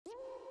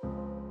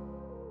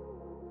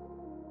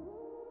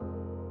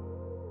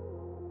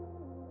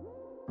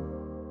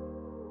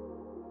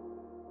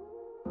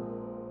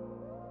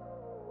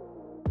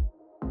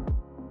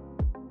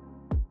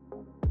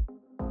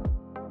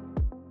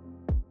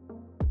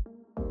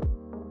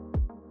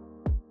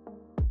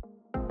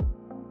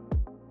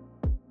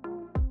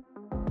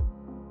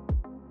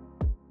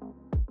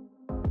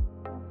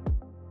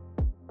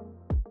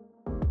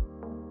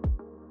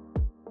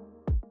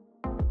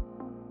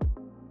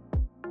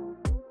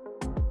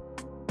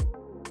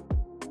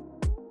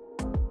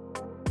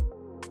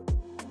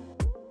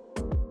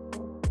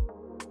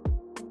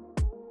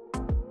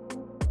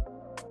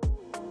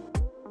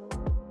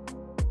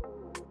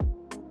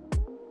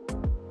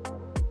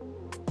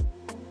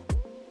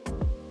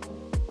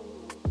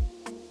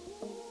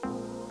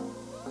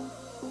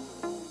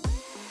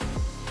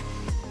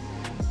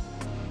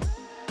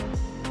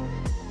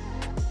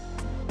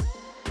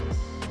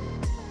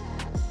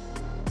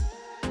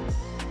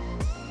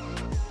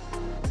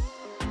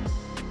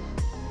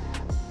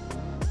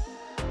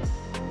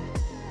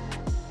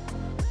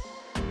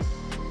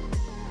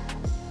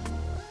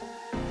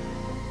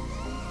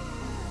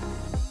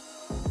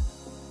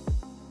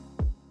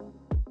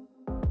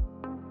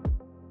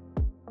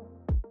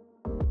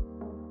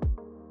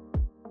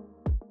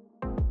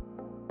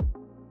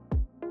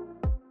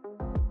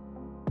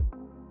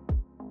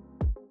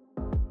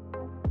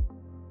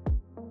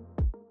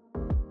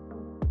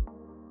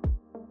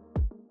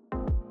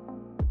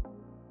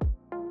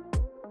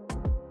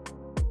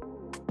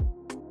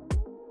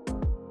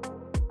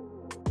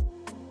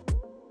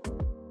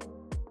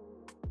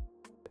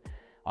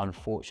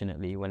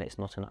unfortunately, when it's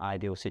not an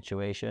ideal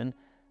situation,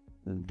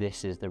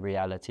 this is the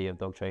reality of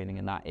dog training,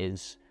 and that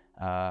is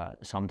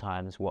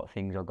sometimes what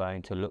things are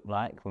going to look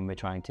like when we're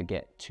trying to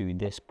get to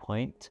this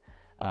point.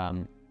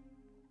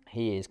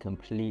 He is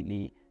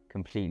completely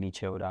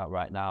chilled out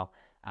right now,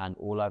 and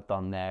all I've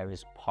done there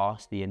is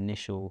pass the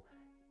initial,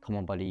 come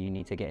on buddy, you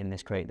need to get in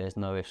this crate, there's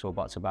no ifs or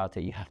buts about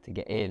it, you have to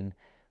get in.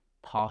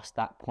 Past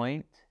that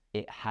point,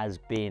 it has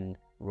been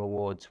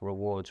rewards,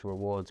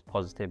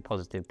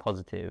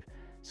 positive.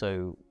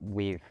 So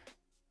we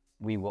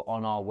were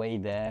on our way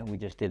there, we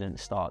just didn't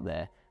start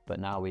there, but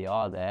now we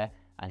are there,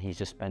 and he's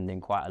just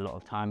spending quite a lot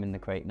of time in the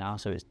crate now.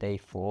 So it's day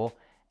 4.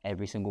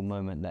 Every single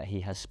moment that he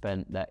has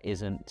spent that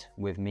isn't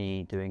with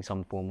me doing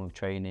some form of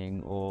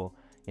training, or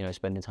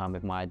spending time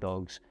with my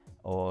dogs,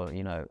 or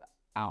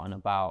out and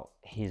about,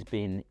 he's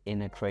been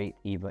in a crate,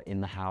 either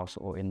in the house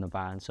or in the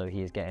van. So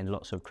he is getting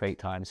lots of crate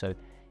time. So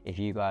if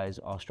you guys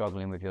are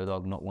struggling with your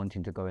dog not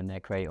wanting to go in their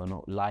crate or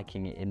not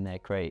liking it in their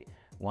crate,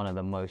 one of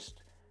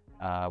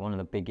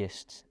the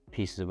biggest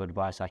pieces of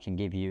advice I can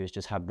give you is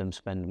just have them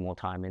spend more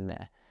time in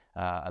there.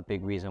 A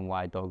big reason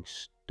why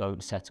dogs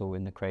don't settle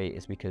in the crate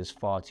is because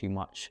far too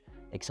much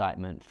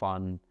excitement,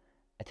 fun,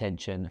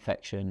 attention,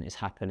 affection is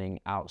happening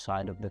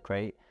outside of the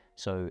crate.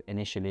 So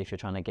initially, if you're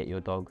trying to get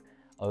your dog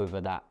over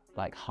that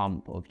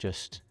hump of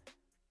just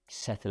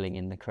settling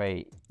in the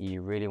crate,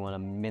 you really want to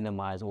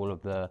minimize all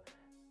of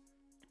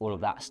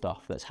that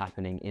stuff that's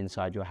happening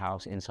inside your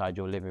house, inside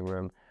your living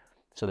room,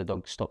 so the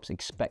dog stops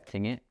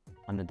expecting it,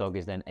 and the dog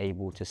is then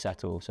able to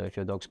settle. So if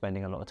your dog's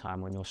spending a lot of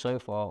time on your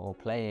sofa or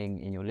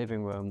playing in your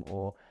living room,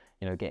 or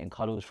getting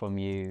cuddles from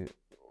you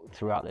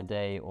throughout the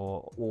day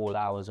or all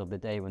hours of the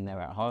day when they're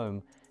at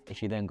home,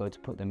 if you then go to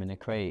put them in a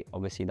crate,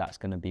 obviously that's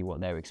going to be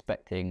what they're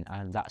expecting,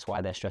 and that's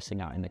why they're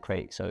stressing out in the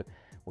crate. So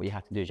what you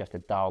have to do is you have to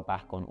dial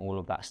back on all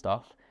of that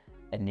stuff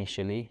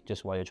initially,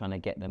 just while you're trying to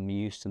get them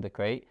used to the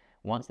crate.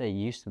 Once they're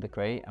used to the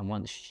crate, and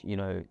once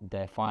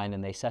they're fine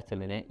and they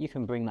settle in it, you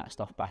can bring that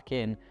stuff back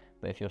in.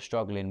 But if you're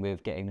struggling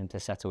with getting them to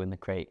settle in the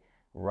crate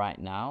right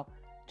now,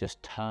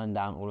 just turn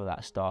down all of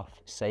that stuff,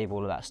 save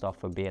all of that stuff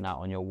for being out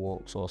on your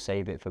walks, or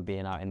save it for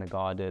being out in the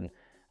garden.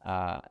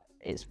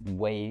 It's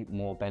way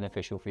more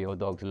beneficial for your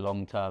dog's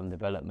long-term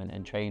development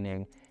and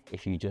training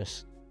if you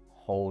just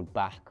hold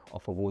back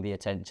off of all the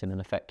attention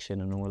and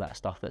affection and all that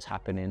stuff that's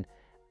happening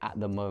at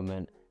the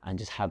moment, and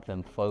just have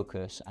them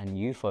focus, and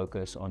you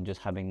focus on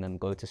just having them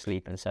go to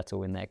sleep and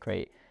settle in their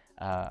crate.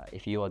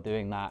 If you are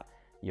doing that,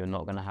 you're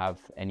not going to have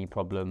any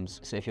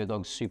problems. So if your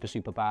dog's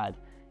super bad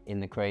in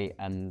the crate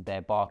and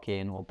they're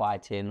barking or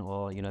biting,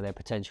 or they're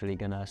potentially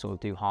going to sort of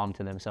do harm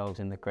to themselves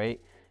in the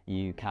crate,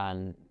 you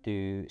can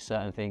do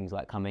certain things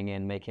like coming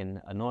in,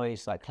 making a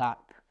noise, like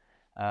clap.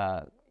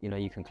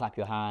 You can clap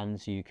your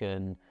hands, you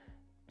can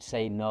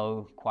say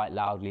no quite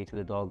loudly to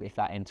the dog if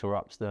that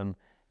interrupts them.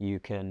 You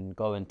can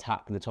go and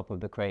tap the top of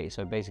the crate.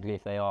 So basically,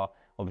 if they are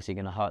obviously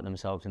going to hurt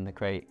themselves in the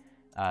crate,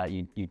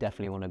 you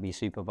definitely want to be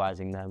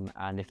supervising them.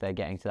 And if they're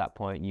getting to that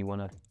point, you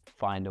want to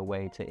find a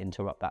way to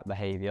interrupt that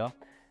behavior.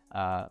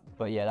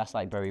 But yeah, that's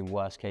very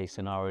worst case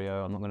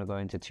scenario. I'm not going to go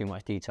into too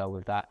much detail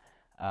with that.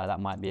 That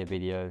might be a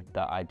video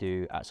that I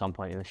do at some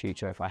point in the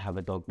future. If I have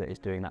a dog that is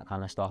doing that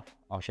kind of stuff,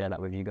 I'll share that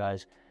with you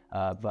guys.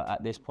 But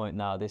at this point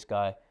now, this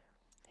guy,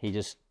 he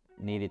just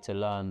needed to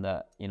learn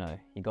that, you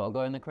got to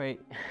go in the crate.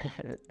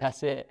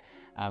 That's it.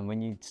 And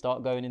when you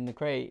start going in the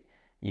crate,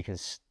 you can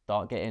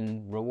start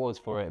getting rewards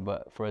for it.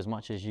 But for as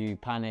much as you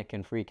panic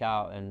and freak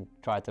out and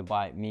try to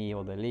bite me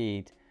or the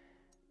lead,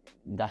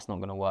 that's not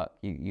going to work.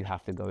 You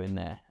have to go in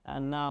there.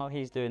 And now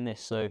he's doing this.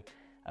 So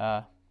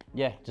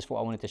yeah, just thought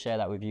I wanted to share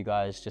that with you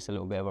guys. Just a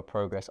little bit of a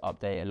progress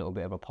update, a little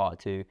bit of a part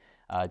 2,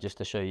 just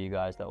to show you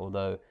guys that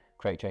although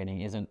crate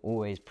training isn't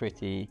always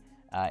pretty,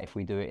 if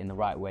we do it in the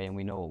right way and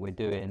we know what we're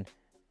doing,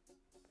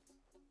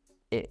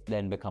 it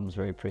then becomes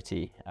very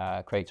pretty.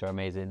 Crates are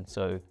amazing.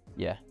 So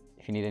yeah,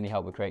 if you need any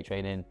help with crate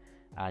training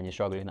and you're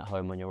struggling at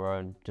home on your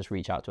own, just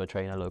reach out to a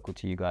trainer local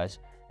to you guys.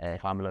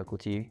 If I'm local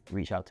to you,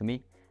 reach out to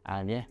me.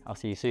 And yeah, I'll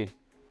see you soon.